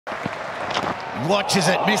Watches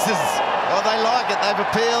it, misses. Oh, they like it, they've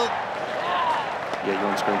appealed. Yeah, you're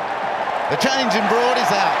on screen. The change in Broad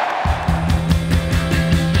is out.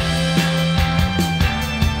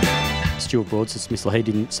 Stuart Broad's dismissal, he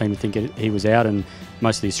didn't seem to think he was out, and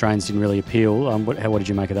most of the Australians didn't really appeal. What did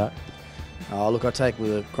you make of that? Look, I take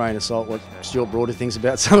with a grain of salt what Stuart Broad thinks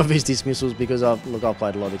about some of his dismissals, because I've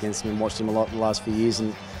played a lot against him and watched him a lot the last few years,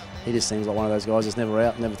 and he just seems like one of those guys that's never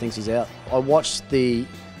out, never thinks he's out. I watched the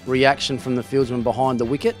reaction from the fieldsman behind the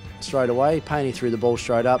wicket straight away. Payne threw the ball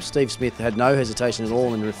straight up. Steve Smith had no hesitation at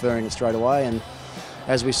all in referring it straight away, and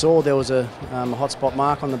as we saw, there was a hot spot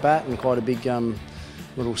mark on the bat and quite a big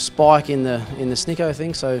little spike in the snicko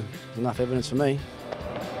thing, so enough evidence for me.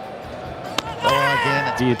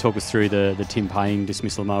 Do you talk us through the Tim Payne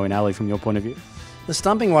dismissal of Moeen Ali from your point of view? The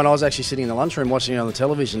stumping one, I was actually sitting in the lunchroom watching it on the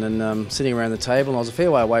television and sitting around the table, and I was a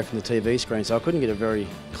fair way away from the TV screen, so I couldn't get a very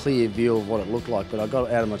clear view of what it looked like, but I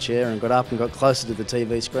got out of my chair and got up and got closer to the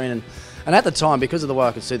TV screen, and at the time, because of the way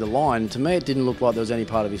I could see the line, to me it didn't look like there was any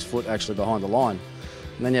part of his foot actually behind the line.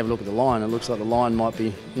 And then you have a look at the line, it looks like the line might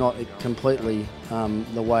be not completely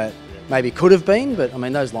the way it maybe could have been, but I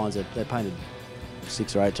mean, those lines, they're painted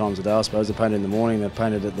 6 or 8 times a day, I suppose. They're painted in the morning, they're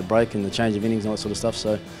painted at the break and the change of innings and all that sort of stuff,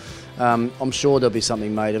 so I'm sure there'll be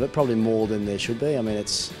something made of it, probably more than there should be. I mean,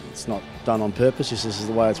 it's not done on purpose, just this is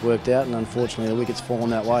the way it's worked out, and unfortunately the wicket's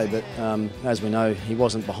fallen that way, but as we know, he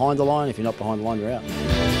wasn't behind the line. If you're not behind the line, you're out.